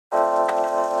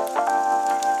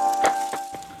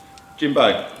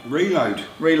Jimbo. Reload.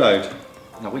 Reload.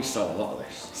 Now we sell a lot of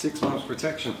this. 6 months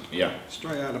protection. Yeah.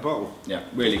 Straight out of the bottle. Yeah,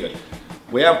 really good.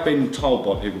 We have been told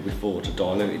by people before to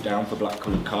dilute it down for black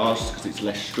coloured cars because it's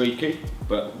less streaky,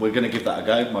 but we're going to give that a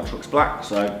go. My truck's black,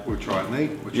 so... We'll try it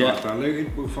neat, we'll try it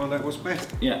diluted, we'll find out what's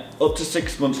best. Yeah, up to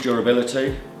 6 months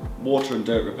durability, water and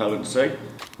dirt repellency.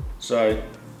 So,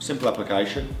 simple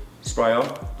application, spray on,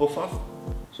 buff off.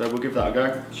 So we'll give that a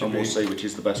go, and we'll see which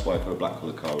is the best way for a black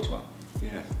coloured car as well.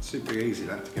 Yeah, super easy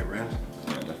that to get around.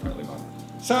 Yeah, definitely, mate.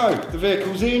 So, the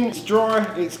vehicle's in, it's dry,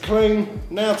 it's clean,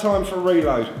 now time for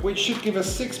reload, which should give us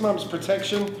 6 months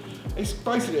protection. It's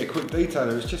basically a quick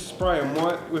detailer, it's just spray and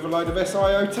white with a load of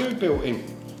SiO2 built in.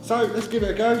 So, let's give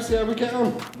it a go, see how we get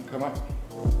on. Come on.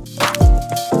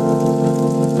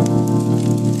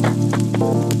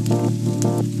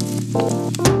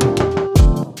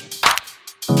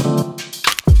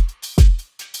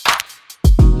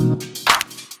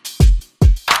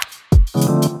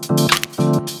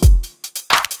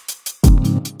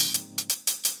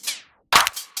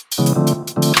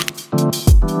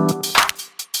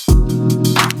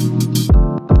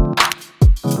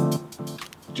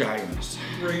 James.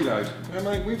 Reload. Now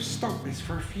mate, we've stocked this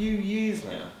for a few years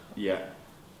now. Yeah.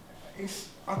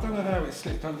 I don't know how it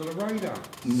slipped under the radar.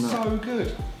 No. So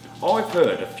good. I've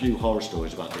heard a few horror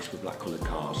stories about this with black coloured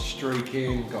cars.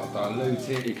 Streaking, got to dilute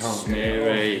it, you can't get it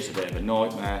Smeary, it's a bit of a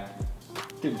nightmare.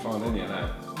 off. Didn't find any of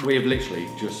that. We have literally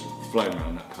just flown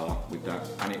around that car with that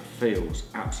and it feels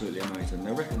absolutely amazing.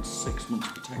 They reckon 6 months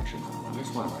protection on that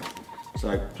as well.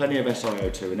 So plenty of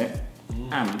SiO2 in it.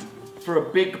 And for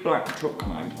a big black truck,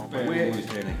 mate,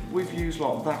 we've used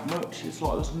like that much. It's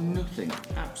like there's nothing,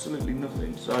 absolutely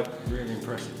nothing. So really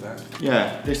impressive that.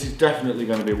 Yeah, this is definitely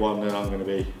going to be one that I'm going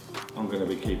to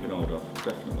be keeping hold of,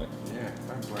 definitely. Yeah,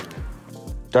 don't blame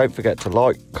me. Don't forget to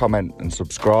like, comment and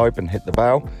subscribe and hit the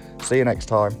bell. See you next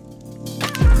time.